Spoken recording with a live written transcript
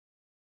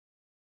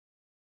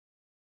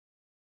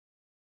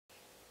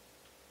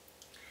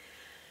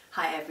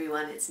Hi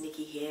everyone, it's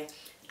Nicki here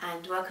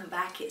and welcome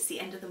back. It's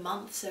the end of the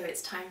month, so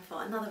it's time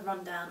for another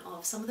rundown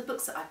of some of the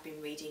books that I've been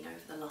reading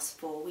over the last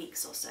 4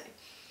 weeks or so.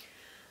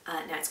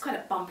 Now it's quite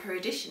a bumper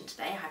edition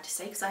today, I have to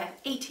say, because I have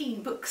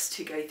 18 books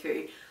to go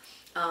through.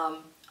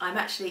 I'm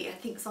actually, I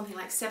think, something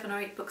like 7 or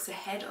 8 books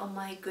ahead on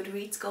my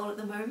Goodreads goal at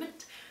the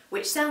moment,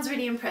 which sounds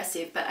really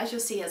impressive, but as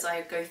you'll see as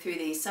I go through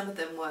these, some of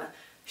them were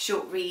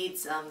short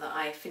reads that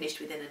I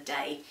finished within a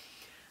day,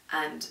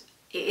 and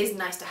it is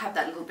nice to have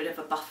that little bit of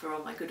a buffer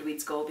on my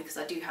Goodreads goal, because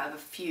I do have a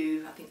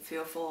few, I think 3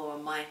 or 4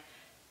 on my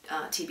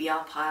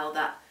TBR pile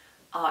that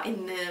are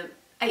in the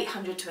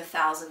 800 to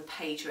 1,000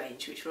 page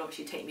range, which will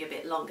obviously take me a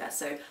bit longer,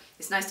 so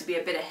it's nice to be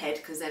a bit ahead,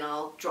 because then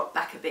I'll drop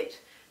back a bit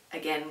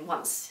again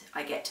once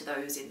I get to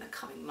those in the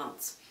coming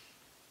months.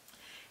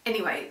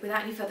 Anyway,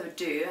 without any further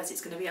ado, as it's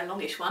going to be a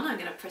longish one, I'm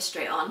going to press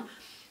straight on.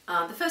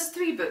 The first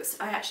 3 books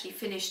I actually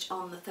finished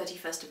on the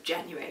 31st of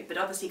January, but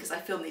obviously because I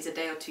filmed these a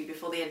day or 2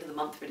 before the end of the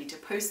month ready to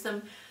post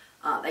them,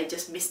 they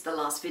just missed the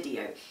last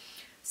video.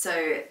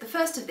 So the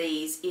first of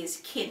these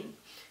is Kin,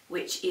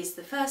 which is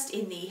the first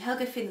in the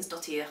Helga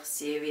Finnsdottir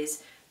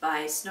series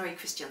by Snorri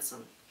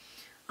Kristjansson.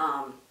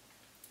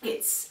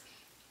 It's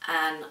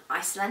an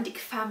Icelandic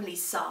family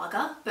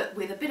saga, but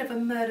with a bit of a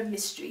murder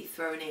mystery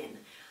thrown in.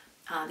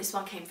 This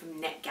one came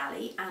from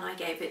NetGalley and I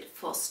gave it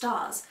 4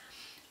 stars.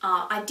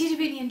 I did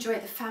really enjoy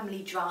the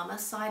family drama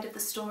side of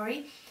the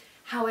story,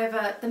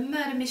 however the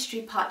murder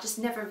mystery part just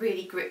never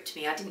really gripped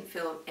me. I didn't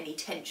feel any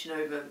tension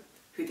over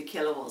who the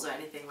killer was or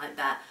anything like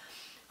that.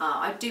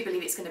 I do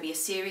believe it's going to be a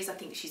series. I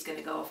think she's going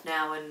to go off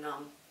now and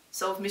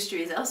solve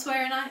mysteries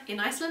elsewhere in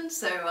Iceland,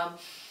 so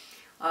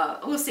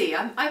we'll see.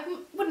 I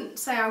wouldn't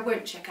say I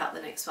won't check out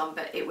the next one,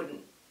 but it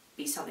wouldn't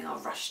be something I'll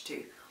rush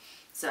to.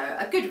 So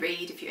a good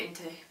read if you're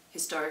into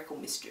historical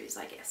mysteries,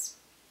 I guess.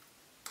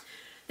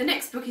 The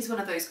next book is one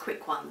of those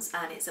quick ones,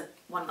 and it's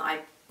one that I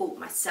bought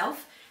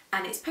myself,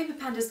 and it's Paper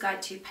Panda's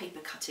Guide to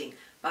Papercutting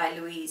by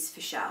Louise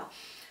Firchau.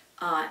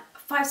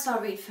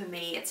 5-star read for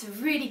me. It's a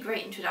really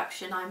great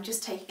introduction. I'm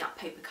just taking up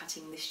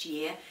papercutting this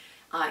year.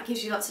 It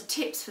gives you lots of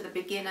tips for the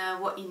beginner,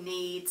 what you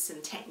need,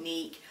 some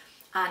technique,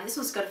 and it's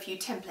also got a few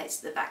templates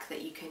at the back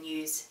that you can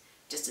use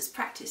just as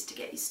practice to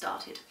get you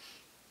started.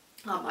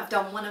 I've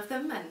done one of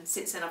them, and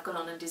since then I've gone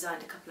on and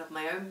designed a couple of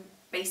my own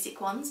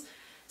basic ones.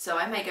 So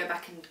I may go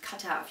back and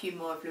cut out a few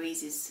more of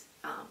Louise's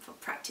for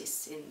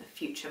practice in the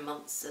future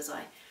months as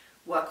I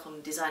work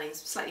on designing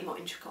slightly more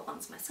intricate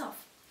ones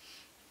myself.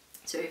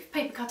 So if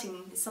paper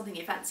cutting is something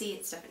you fancy,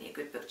 it's definitely a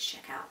good book to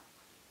check out.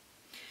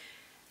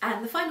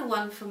 And the final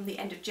one from the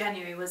end of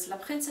January was La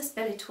Princesse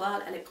Belle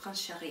Etoile et le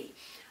Prince Cheri.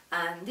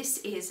 And this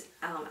is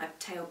a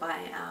tale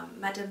by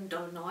Madame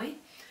d'Aulnoy.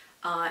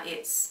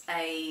 It's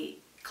a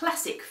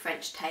classic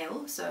French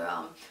tale,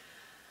 so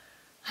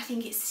I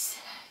think it's,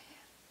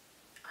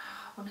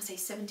 I want to say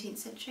 17th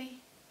century.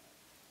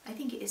 I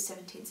think it is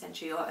 17th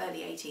century or early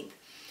 18th.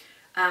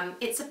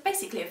 It's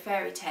basically a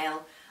fairy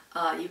tale.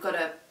 You've got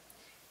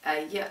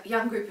a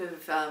young group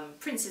of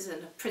princes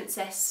and a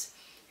princess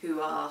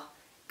who are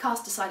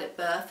cast aside at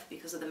birth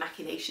because of the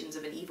machinations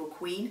of an evil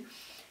queen,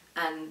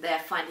 and they're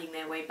finding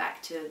their way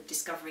back to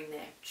discovering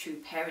their true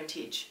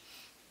parentage.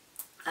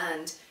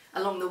 And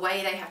along the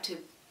way they have to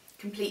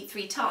complete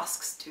 3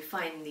 tasks to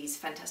find these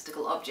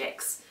fantastical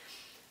objects.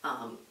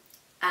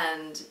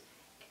 And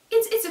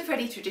it's a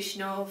pretty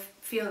traditional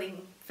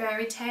feeling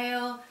fairy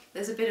tale.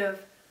 There's a bit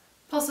of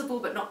possible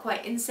but not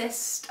quite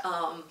incest,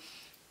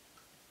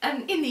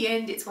 and in the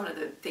end it's one of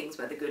the things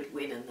where the good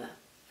win and the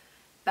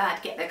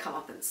bad get their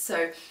comeuppance.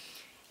 So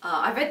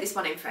I read this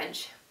one in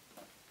French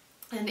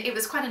and it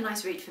was quite a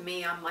nice read for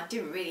me. I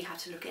didn't really have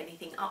to look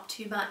anything up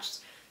too much.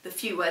 The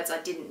few words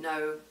I didn't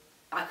know,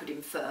 I could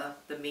infer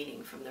the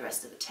meaning from the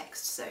rest of the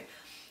text, so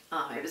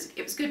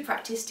it was good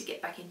practice to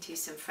get back into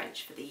some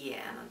French for the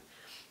year, and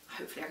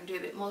hopefully I can do a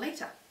bit more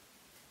later.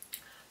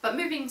 But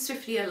moving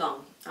swiftly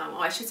along,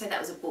 I should say that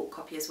was a bought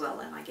copy as well,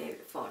 and I gave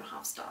it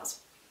 4.5 stars.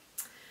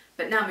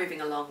 But now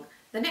moving along,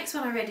 the next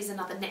one I read is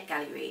another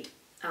NetGalley read.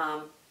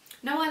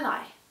 No, I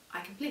lie.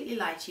 I completely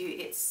lied to you.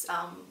 It's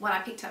one I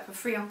picked up for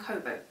free on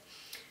Kobo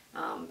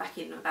back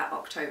in about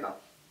October.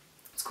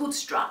 It's called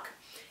Struck.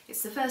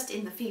 It's the first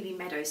in the Phoebe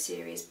Meadows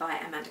series by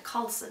Amanda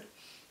Carlson.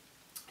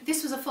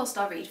 This was a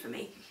 4-star read for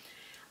me.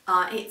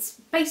 It's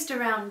based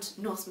around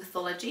Norse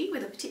mythology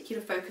with a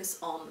particular focus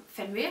on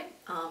Fenrir,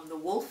 the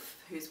wolf,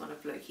 who's one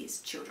of Loki's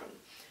children.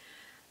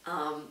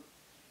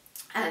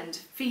 And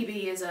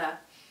Phoebe is a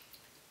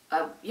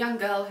young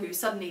girl who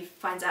suddenly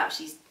finds out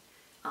she's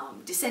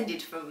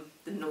descended from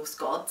the Norse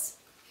gods,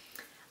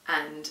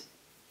 and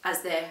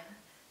as they're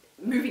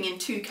moving in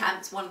 2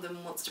 camps, one of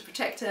them wants to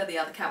protect her, the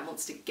other camp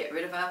wants to get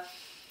rid of her.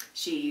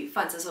 She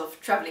finds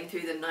herself travelling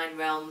through the 9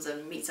 realms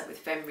and meets up with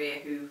Fenrir,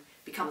 who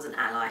becomes an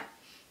ally.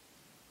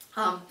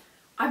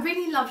 I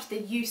really loved the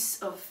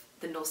use of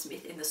the Norse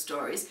myth in the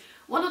stories.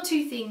 1 or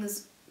 2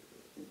 things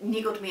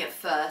niggled me at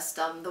first.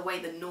 The way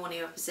the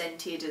Norni are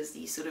presented as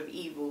these sort of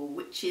evil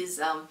witches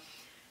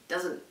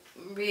doesn't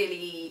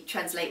really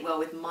translate well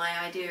with my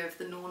idea of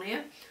the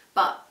Nornia,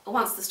 but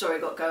once the story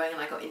got going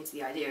and I got into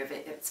the idea of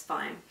it, it's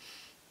fine.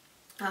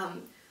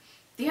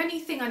 The only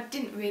thing I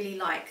didn't really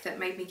like that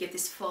made me give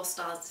this 4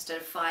 stars instead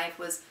of 5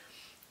 was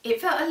it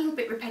felt a little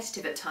bit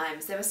repetitive at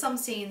times. There were some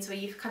scenes where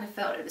you kind of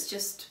felt it was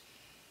just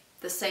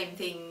the same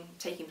thing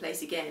taking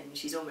place again.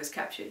 She's almost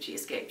captured, she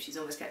escapes, she's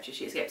almost captured,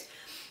 she escapes.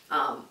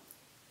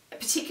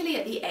 Particularly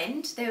at the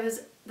end, there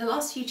was the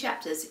last few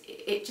chapters,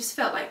 it just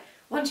felt like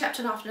one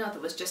chapter after another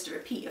was just a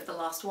repeat of the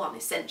last one,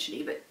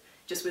 essentially, but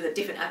just with a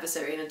different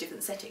adversary in a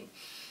different setting.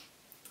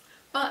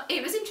 But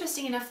it was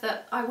interesting enough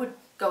that I would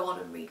go on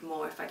and read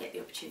more if I get the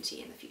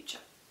opportunity in the future.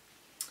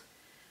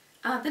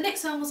 The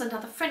next one was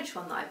another French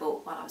one that I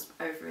bought while I was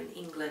over in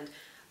England,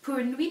 Pour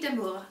une nuit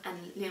d'amour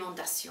and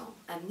l'inondation,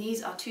 and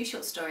these are 2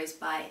 short stories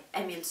by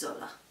Émile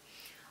Zola.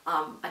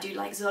 I do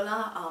like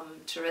Zola.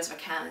 Thérèse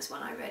Raquin is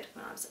one I read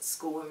when I was at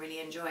school and really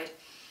enjoyed.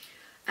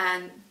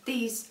 And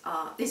these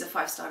are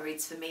 5-star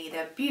reads for me.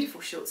 They're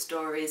beautiful short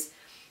stories,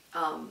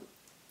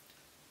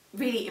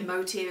 really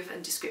emotive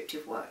and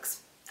descriptive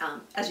works,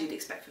 as you'd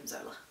expect from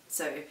Zola.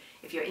 So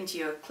if you're into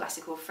your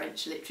classical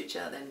French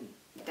literature, then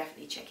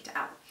definitely check it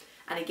out.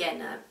 And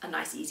again, a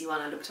nice easy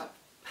one. I looked up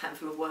a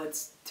handful of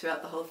words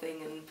throughout the whole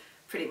thing and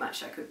pretty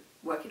much I could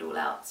work it all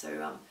out,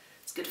 so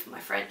it's good for my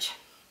French.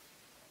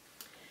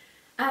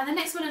 The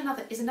next one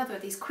is another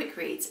of these quick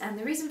reads, and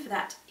the reason for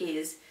that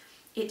is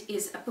it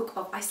is a book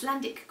of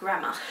Icelandic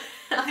grammar.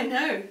 I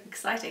know,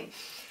 exciting.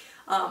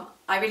 I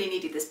really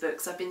needed this book,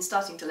 so I've been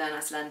starting to learn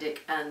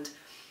Icelandic and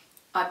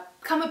I've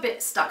come a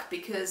bit stuck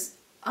because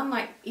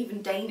unlike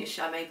even Danish,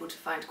 I'm able to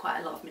find quite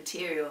a lot of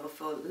material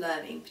for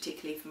learning,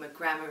 particularly from a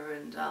grammar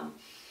and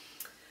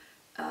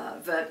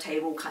verb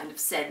table kind of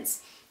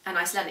sense. And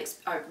Icelandic,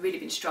 I've really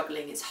been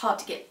struggling. It's hard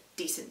to get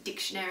decent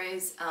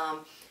dictionaries.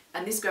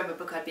 And this grammar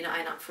book I'd been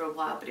eyeing up for a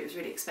while, but it was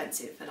really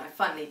expensive, and I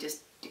finally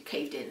just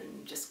caved in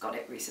and just got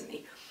it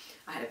recently.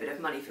 I had a bit of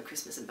money for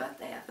Christmas and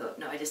birthday. I thought,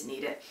 no, I just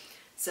need it.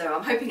 So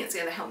I'm hoping it's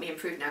going to help me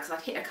improve now, because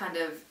I'd hit a kind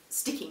of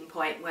sticking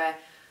point where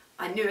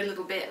I knew a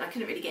little bit and I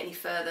couldn't really get any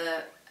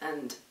further,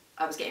 and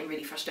I was getting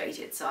really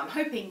frustrated. So I'm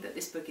hoping that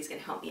this book is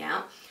going to help me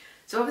out.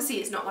 So obviously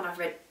it's not one I've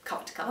read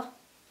cover to cover,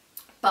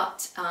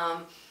 but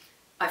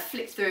I've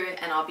flipped through it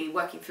and I'll be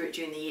working through it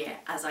during the year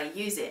as I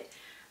use it.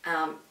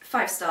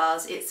 5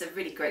 stars, it's a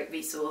really great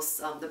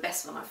resource, the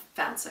best one I've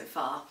found so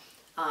far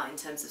in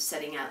terms of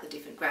setting out the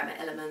different grammar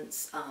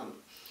elements.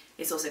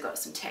 It's also got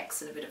some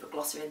text and a bit of a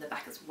glossary in the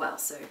back as well,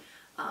 so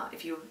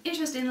if you're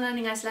interested in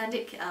learning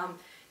Icelandic,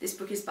 this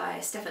book is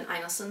by Stefan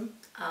Einarsson,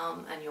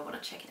 and you'll want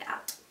to check it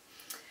out.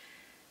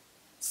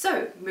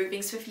 So,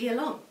 moving swiftly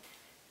along.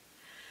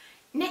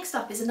 Next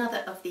up is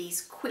another of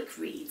these quick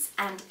reads,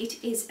 and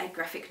it is a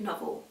graphic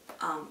novel,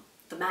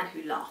 The Man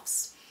Who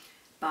Laughs,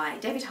 by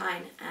David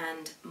Hines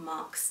and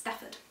Mark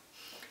Stafford.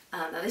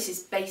 Now this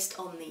is based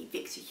on the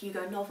Victor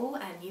Hugo novel,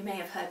 and you may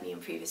have heard me in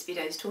previous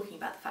videos talking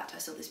about the fact I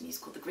saw this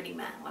musical The Grinning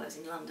Man while I was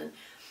in London,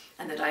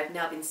 and that I've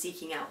now been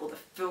seeking out all the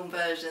film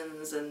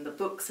versions and the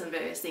books and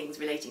various things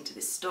relating to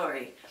this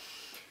story.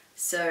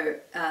 So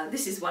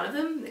this is one of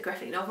them, the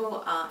graphic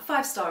novel,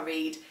 5-star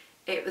read.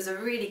 It was a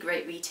really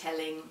great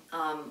retelling.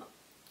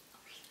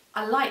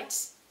 I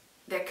liked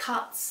their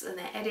cuts and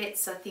their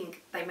edits. I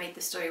think they made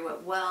the story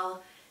work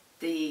well.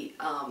 The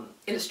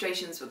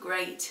illustrations were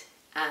great,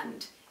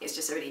 and it's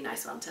just a really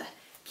nice one to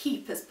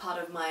keep as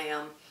part of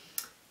my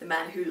The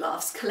Man Who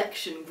Laughs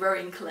collection,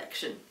 growing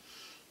collection.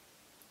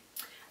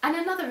 And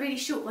another really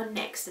short one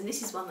next, and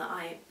this is one that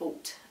I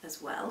bought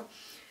as well,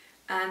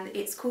 and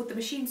it's called The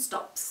Machine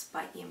Stops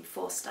by Ian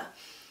Forster.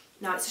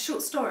 Now it's a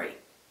short story.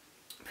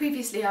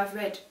 Previously I've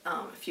read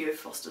a few of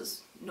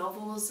Forster's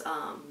novels,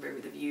 Room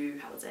with a View,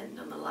 Howard's End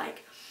and the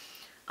like.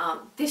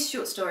 This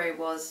short story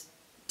was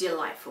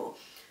delightful.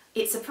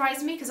 It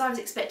surprised me because I was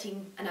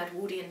expecting an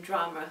Edwardian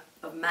drama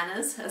of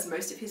manners, as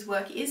most of his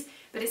work is,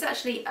 but it's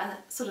actually a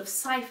sort of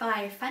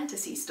sci-fi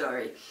fantasy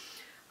story.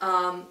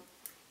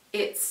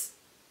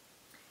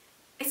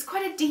 It's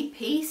quite a deep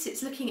piece.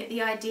 It's looking at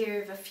the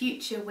idea of a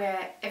future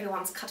where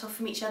everyone's cut off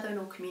from each other and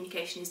all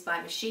communication is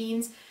by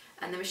machines,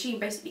 and the machine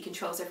basically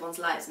controls everyone's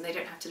lives and they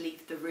don't have to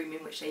leave the room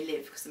in which they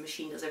live because the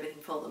machine does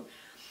everything for them.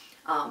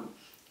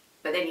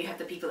 But then you have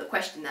the people that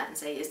question that and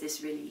say, is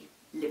this really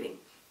living?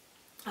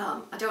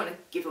 I don't want to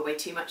give away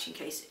too much in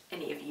case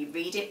any of you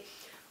read it,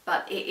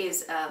 but it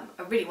is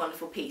a really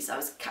wonderful piece. I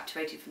was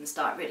captivated from the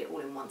start, read it all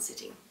in one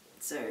sitting.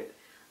 So,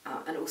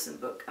 an awesome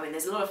book. I mean,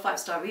 there's a lot of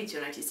 5-star reads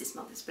you'll notice this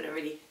month. It's been a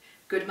really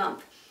good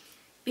month.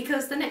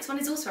 Because the next one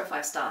is also a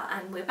 5-star,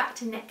 and we're back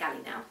to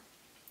NetGalley now.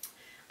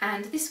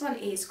 And this one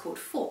is called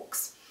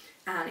Fawkes,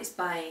 and it's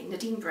by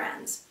Nadine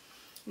Brands.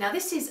 Now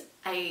this is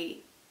a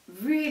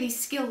really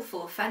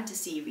skillful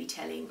fantasy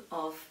retelling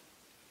of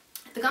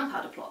the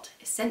Gunpowder Plot,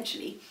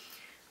 essentially.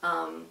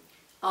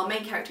 Our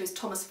main character is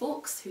Thomas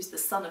Fawkes, who's the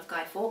son of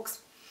Guy Fawkes,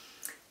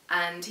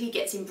 and he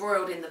gets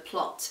embroiled in the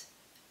plot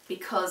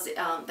because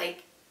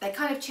they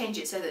kind of change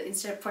it so that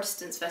instead of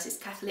Protestants versus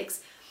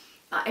Catholics,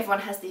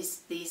 everyone has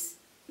these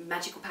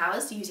magical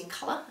powers using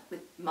colour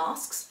with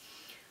masks,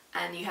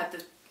 and you have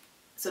the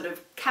sort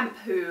of camp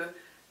who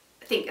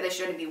think there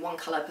should only be one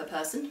colour per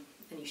person,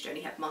 and you should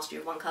only have mastery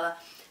of one colour.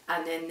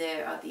 And then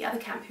there are the other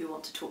camp who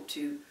want to talk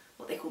to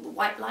what they call the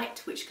white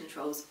light, which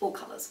controls all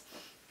colours.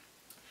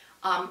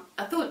 I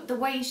thought the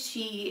way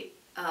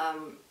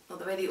or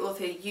the way the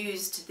author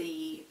used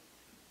the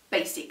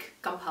basic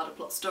gunpowder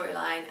plot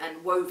storyline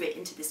and wove it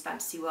into this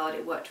fantasy world,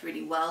 it worked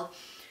really well.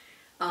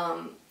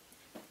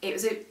 It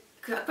was a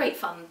great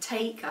fun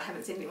take. I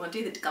haven't seen anyone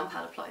do the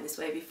gunpowder plot in this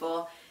way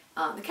before.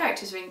 The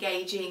characters are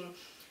engaging.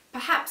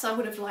 Perhaps I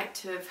would have liked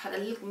to have had a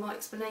little more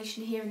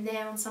explanation here and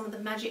there on some of the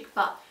magic,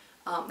 but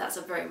that's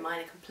a very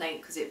minor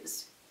complaint because it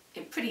was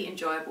a pretty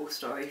enjoyable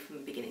story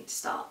from beginning to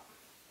start.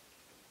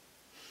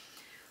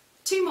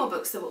 Two more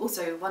books that were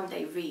also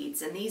one-day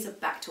reads, and these are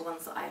back to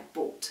ones that I have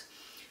bought.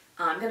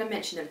 I'm going to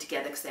mention them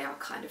together because they are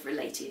kind of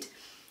related.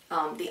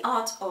 The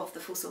Art of the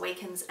Force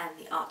Awakens and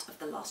The Art of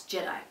the Last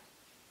Jedi.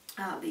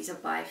 These are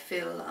by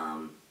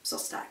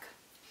Szostak.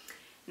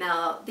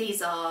 Now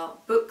these are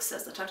books,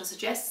 as the title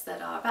suggests,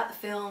 that are about the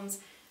films,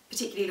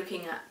 particularly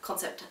looking at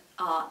concept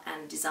art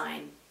and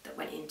design that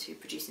went into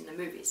producing the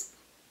movies.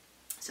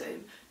 So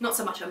not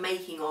so much a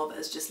making of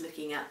as just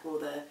looking at all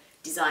the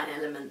design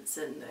elements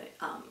and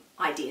the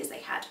ideas they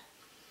had.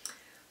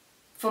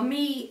 For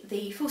me,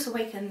 the Force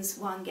Awakens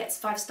one gets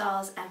 5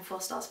 stars and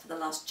 4 stars for The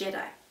Last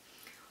Jedi.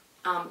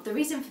 The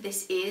reason for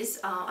this is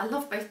I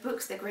love both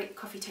books, they're great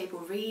coffee table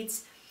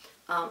reads.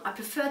 I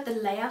preferred the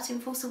layout in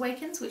Force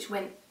Awakens, which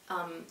went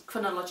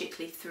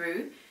chronologically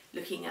through,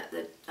 looking at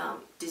the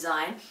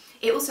design.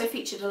 It also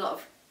featured a lot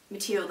of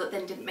material that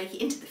then didn't make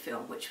it into the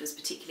film, which was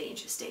particularly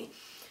interesting.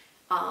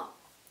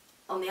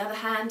 On the other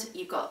hand,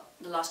 you've got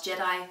The Last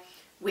Jedi,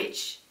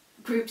 which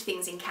grouped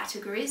things in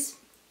categories,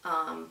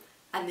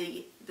 and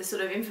the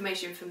sort of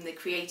information from the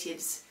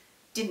creatives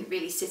didn't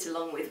really sit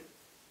along with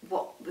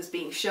what was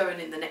being shown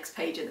in the next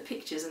page and the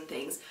pictures and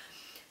things.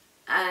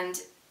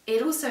 And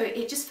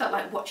it just felt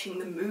like watching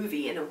the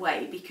movie in a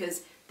way,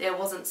 because there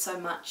wasn't so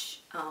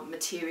much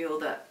material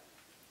that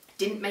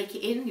didn't make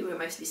it in. You were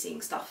mostly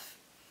seeing stuff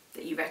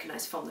that you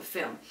recognised from the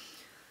film.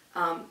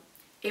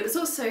 It was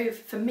also,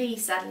 for me,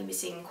 sadly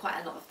missing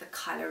quite a lot of the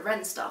Kylo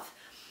Ren stuff.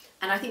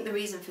 And I think the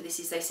reason for this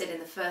is they said in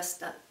the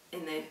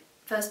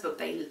first book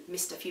they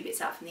missed a few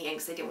bits out from the end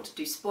because they didn't want to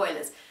do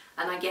spoilers.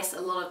 And I guess a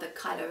lot of the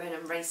Kylo Ren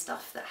and Rey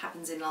stuff that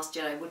happens in Last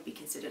Jedi would be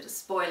considered a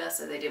spoiler,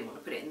 so they didn't want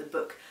to put it in the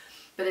book.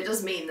 But it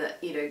does mean that,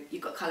 you know,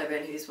 you've got Kylo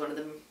Ren, who's one of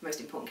the most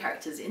important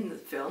characters in the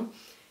film,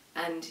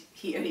 and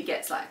he only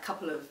gets like a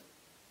couple of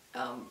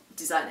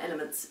design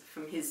elements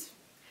from his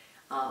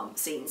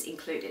scenes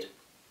included.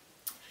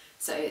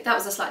 So that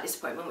was a slight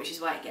disappointment, which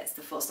is why it gets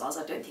the 4 stars.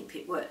 I don't think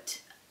it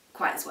worked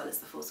quite as well as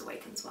the Force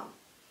Awakens one.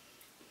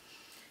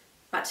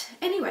 But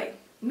anyway,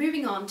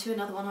 moving on to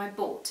another one I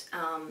bought.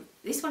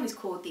 This one is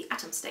called The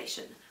Atom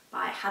Station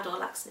by Halldór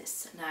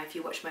Laxness. Now, if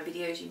you watch my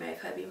videos, you may have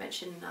heard me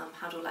mention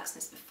Halldór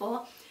Laxness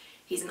before.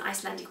 He's an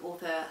Icelandic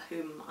author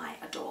whom I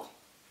adore.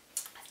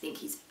 I think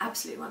he's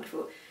absolutely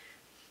wonderful.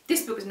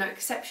 This book was no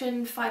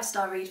exception,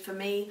 5-star read for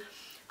me.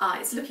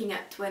 It's looking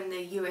at when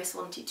the US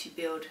wanted to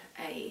build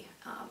a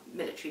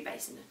military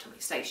base and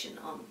atomic station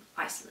on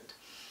Iceland.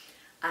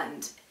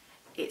 And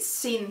it's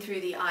seen through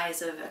the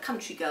eyes of a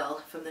country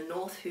girl from the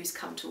north who's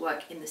come to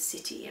work in the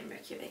city in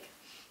Reykjavik.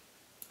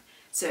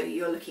 So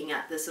you're looking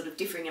at the sort of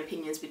differing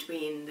opinions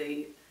between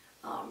the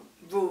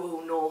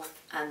rural north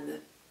and the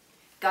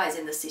guys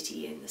in the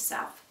city in the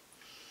south.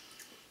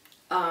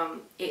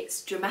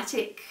 It's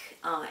dramatic,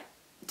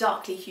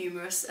 darkly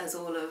humorous, as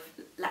all of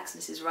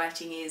Laxness's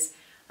writing is.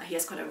 He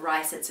has quite a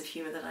wry sense of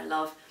humour that I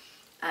love,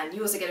 and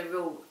you also get a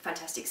real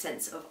fantastic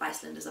sense of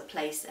Iceland as a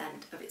place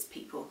and of its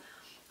people.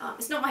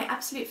 It's not my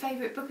absolute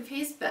favourite book of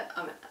his, but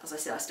as I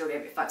said, I still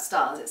gave it 5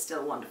 stars. It's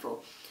still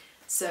wonderful.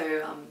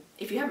 So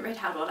if you haven't read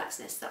Halldór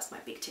Laxness, that's my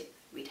big tip.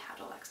 Read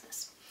Halldór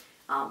Laxness.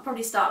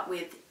 Probably start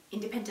with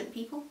independent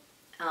people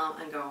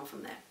and go on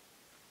from there.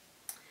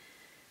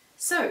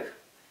 So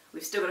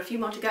we've still got a few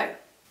more to go.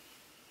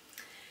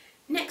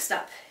 Next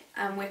up,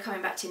 we're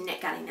coming back to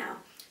NetGalley now.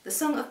 The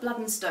Song of Blood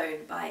and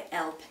Stone by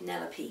L.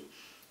 Penelope.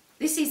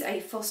 This is a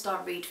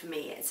 4-star read for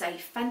me. It's a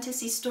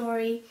fantasy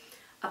story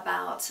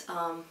about,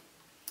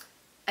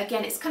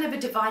 again, it's kind of a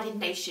divided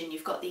nation.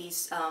 You've got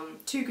these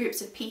 2 groups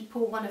of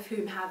people, one of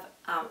whom have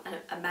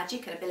a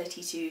magic, an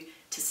ability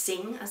to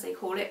sing, as they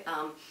call it,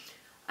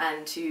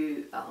 and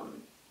to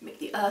make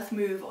the earth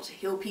move or to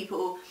heal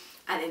people,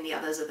 and then the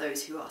others are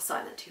those who are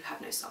silent, who have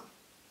no song.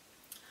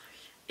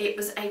 It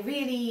was a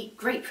really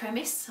great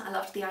premise. I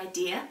loved the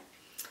idea.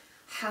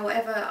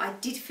 However, I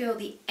did feel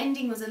the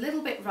ending was a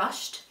little bit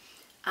rushed,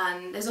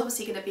 and there's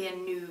obviously going to be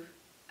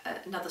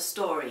another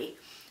story,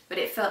 but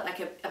it felt like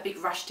a big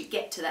rush to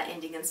get to that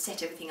ending and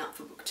set everything up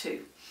for book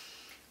 2.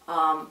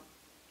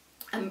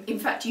 And in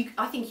fact,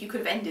 I think you could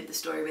have ended the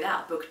story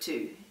without book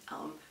 2,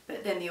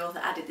 but then the author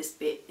added this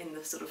bit in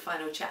the sort of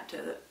final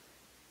chapter that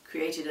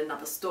created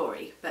another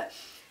story. But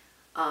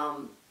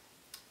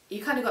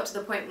you kind of got to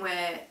the point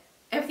where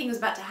everything was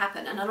about to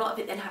happen, and a lot of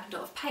it then happened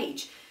off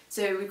page.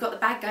 So we've got the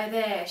bad guy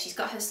there, she's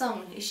got her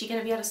song, is she going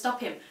to be able to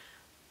stop him?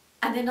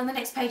 And then on the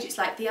next page it's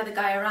like the other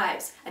guy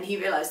arrives and he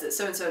realised that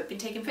so-and-so had been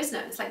taken prisoner.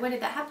 And it's like, when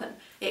did that happen?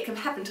 It can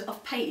happen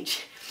off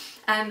page.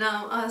 And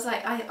I was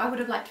like, I would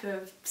have liked to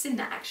have seen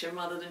that action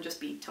rather than just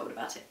be told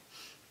about it.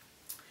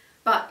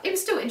 But it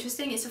was still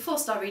interesting. It's a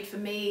 4-star read for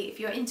me. If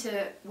you're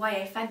into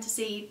YA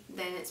fantasy,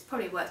 then it's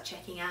probably worth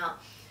checking out.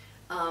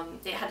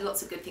 It had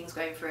lots of good things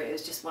going for it. It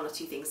was just one or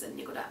two things that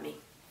niggled at me.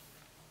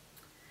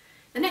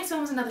 The next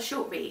one was another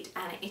short read,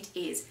 and it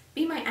is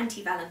Be My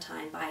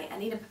Anti-Valentine by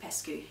Alina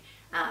Popescu.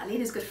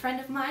 Alina's a good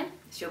friend of mine.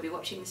 She'll be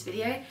watching this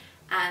video,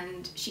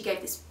 and she gave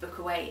this book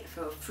away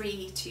for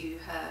free to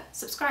her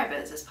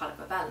subscribers as part of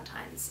her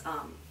Valentine's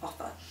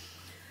offer.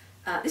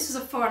 This was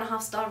a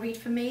 4.5-star read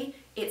for me.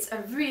 It's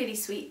a really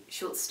sweet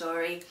short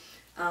story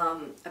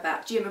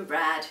about Jim and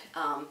Brad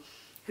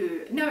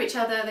who know each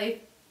other.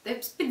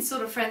 They've been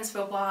sort of friends for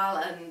a while,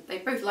 and they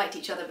both liked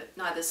each other but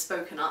neither's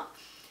spoken up.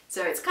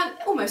 So it's kind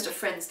of almost a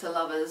friends to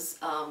lovers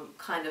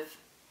kind of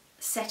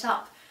set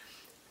up.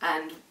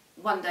 And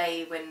one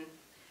day when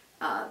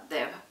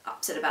they're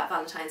upset about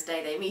Valentine's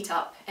Day, they meet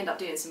up, end up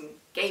doing some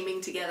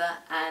gaming together,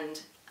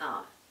 and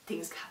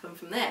things happen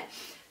from there.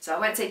 So I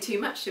won't say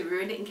too much to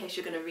ruin it in case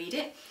you're going to read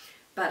it,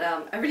 but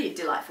a really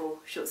delightful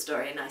short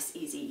story, a nice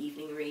easy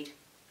evening read.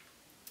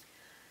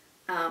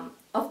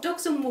 Of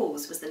Dogs and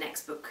Wolves was the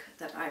next book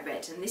that I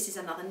read, and this is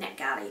another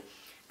NetGalley,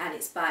 and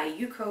it's by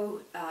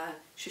Yuko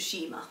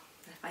Tsushima,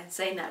 if I'm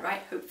saying that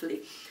right,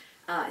 hopefully.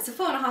 It's a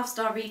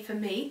 4.5-star read for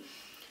me.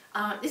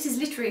 This is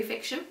literary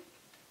fiction,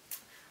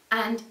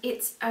 and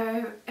it's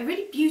a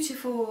really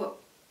beautiful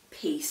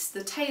piece.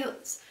 The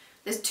tales,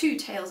 there's 2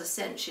 tales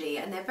essentially,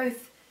 and they're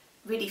both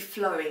really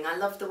flowing. I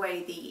love the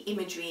way the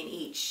imagery in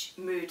each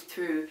moved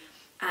through,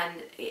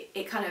 and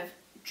it kind of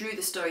drew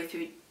the story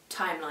through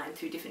timeline,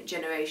 through different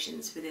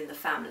generations within the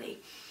family.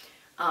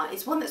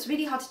 It's one that's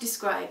really hard to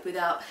describe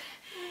without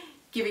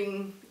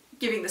giving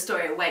the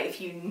story away, if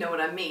you know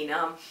what I mean.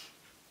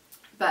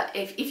 But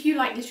if you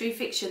like literary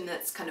fiction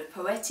that's kind of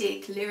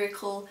poetic,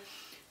 lyrical,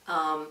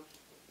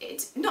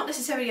 it's not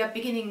necessarily a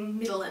beginning,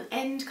 middle and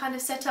end kind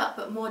of setup,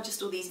 but more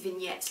just all these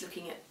vignettes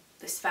looking at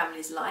this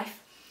family's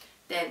life,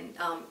 then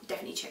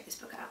definitely check this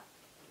book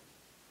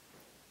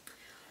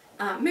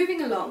out.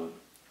 Moving along,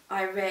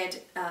 I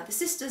read The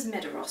Sisters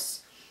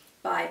Medeiros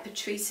by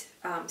Patrice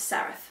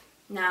Sareth.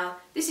 Now,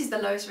 this is the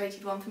lowest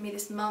rated one for me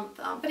this month,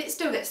 but it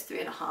still gets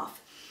 3.5.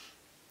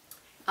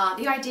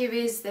 The idea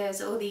is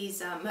there's all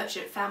these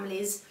merchant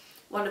families.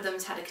 One of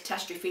them's had a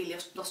catastrophe,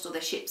 lost all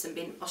their ships and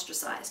been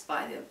ostracised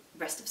by the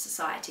rest of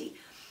society.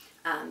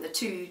 The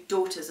 2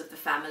 daughters of the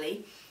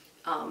family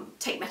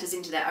take matters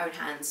into their own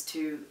hands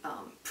to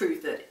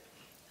prove that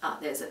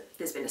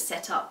there's been a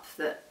setup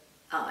that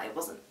it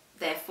wasn't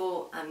their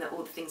fault, and that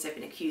all the things they've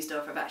been accused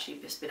of have actually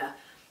just been a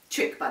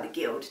trick by the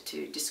guild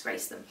to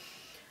disgrace them.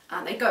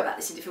 They go about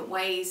this in different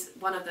ways.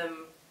 One of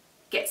them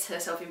gets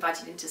herself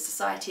invited into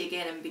society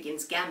again and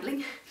begins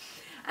gambling,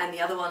 and the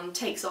other one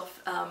takes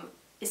off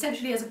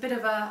essentially as a bit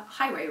of a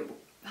highway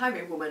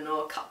woman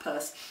or cut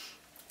purse.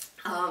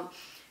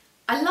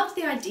 I loved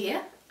the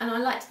idea, and I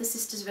liked the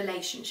sisters'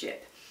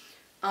 relationship.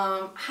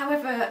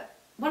 However,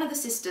 one of the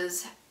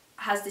sisters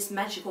has this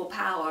magical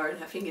power in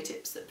her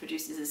fingertips that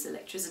produces this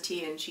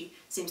electricity, and she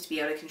seems to be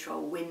able to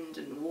control wind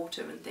and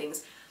water and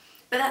things.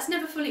 But that's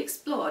never fully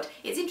explored.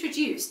 It's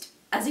introduced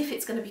as if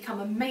it's going to become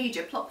a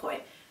major plot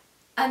point,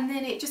 and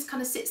then it just kind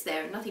of sits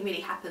there and nothing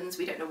really happens.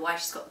 We don't know why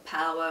she's got the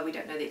power, we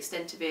don't know the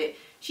extent of it.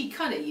 She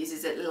kind of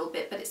uses it a little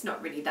bit, but it's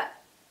not really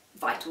that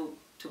vital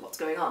to what's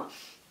going on.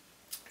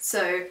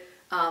 So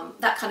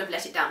that kind of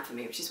let it down for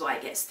me, which is why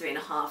it gets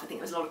 3.5. I think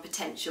there was a lot of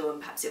potential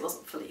and perhaps it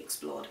wasn't fully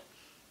explored.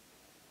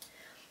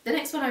 The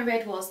next one I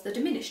read was The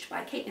Diminished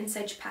by Caitlin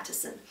Sedge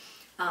Patterson.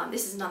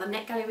 This is another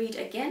NetGalley read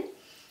again.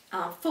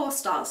 4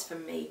 stars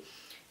from me.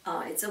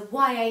 It's a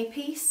YA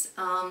piece,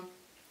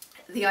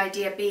 the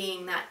idea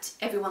being that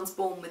everyone's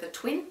born with a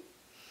twin,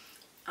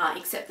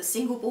 except the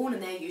single born,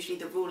 and they're usually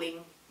the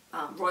ruling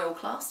royal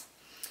class.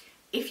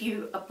 If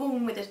you are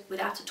born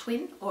without a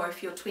twin, or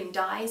if your twin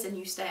dies and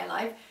you stay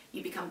alive,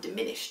 you become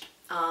diminished,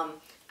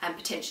 and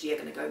potentially are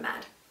going to go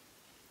mad.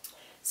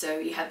 So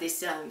you have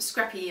this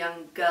scrappy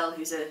young girl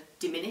who's a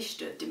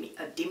diminished, a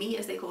dimmy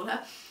as they call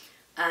her,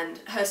 and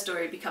her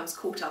story becomes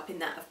caught up in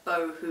that of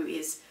Beau, who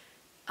is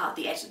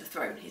the heir to the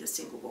throne. He's a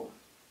single born.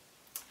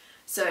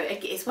 So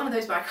it's one of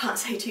those where I can't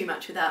say too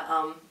much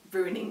without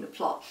ruining the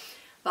plot,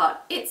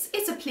 but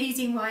it's a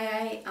pleasing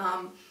YA.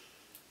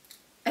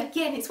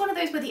 Again, it's one of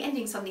those where the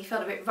ending suddenly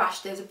felt a bit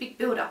rushed. There's a big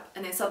build-up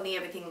and then suddenly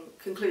everything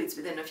concludes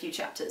within a few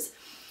chapters.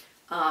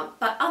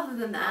 But other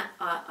than that,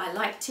 I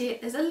liked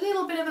it. There's a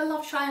little bit of a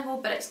love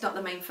triangle, but it's not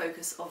the main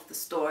focus of the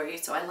story,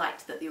 so I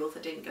liked that the author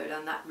didn't go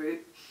down that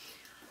route.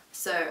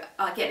 So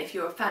again, if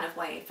you're a fan of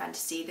YA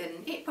fantasy, then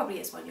it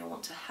probably is one you'll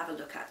want to have a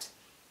look at.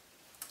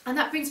 And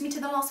that brings me to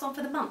the last one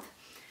for the month,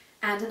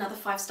 and another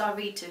 5-star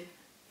read to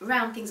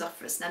round things off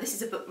for us. Now this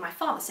is a book my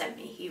father sent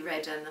me, he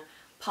read and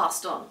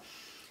passed on.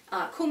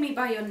 Call Me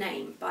By Your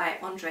Name by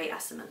Andre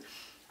Asserman.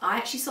 I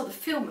actually saw the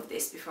film of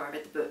this before I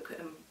read the book,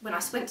 and when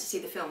I went to see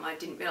the film I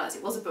didn't realise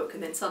it was a book,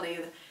 and then suddenly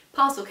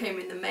parcel came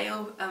in the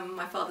mail.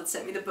 My father had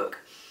sent me the book.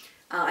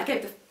 I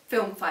gave the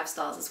film 5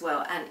 stars as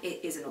well, and it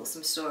is an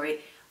awesome story.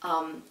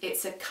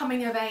 It's a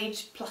coming of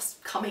age plus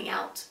coming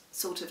out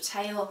sort of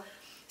tale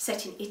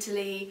set in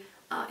Italy.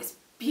 It's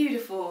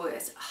beautiful,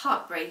 it's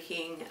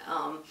heartbreaking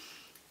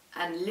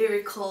and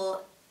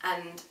lyrical,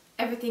 and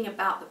everything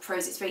about the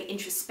prose, it's very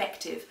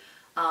introspective.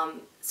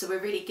 So we're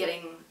really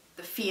getting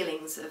the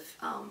feelings of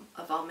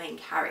our main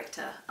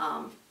character,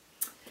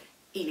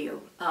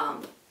 Elio.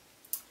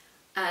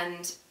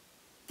 And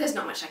there's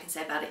not much I can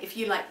say about it. If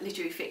you like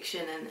literary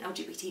fiction and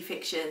LGBT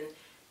fiction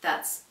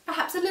that's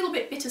perhaps a little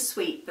bit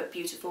bittersweet but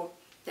beautiful,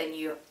 then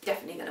you're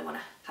definitely going to want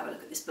to have a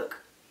look at this book.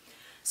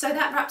 So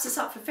that wraps us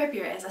up for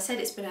February. As I said,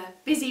 it's been a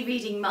busy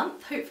reading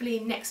month. Hopefully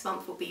next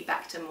month we'll be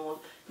back to more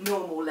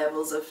normal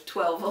levels of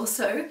 12 or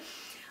so.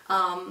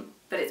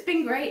 But it's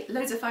been great,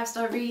 loads of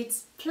 5-star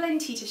reads,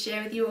 plenty to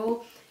share with you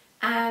all,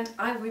 and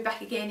I will be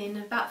back again in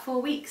about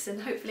 4 weeks,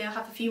 and hopefully I'll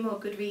have a few more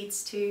good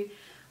reads to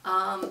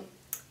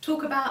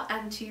talk about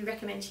and to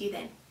recommend to you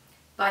then.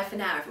 Bye for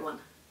now, everyone.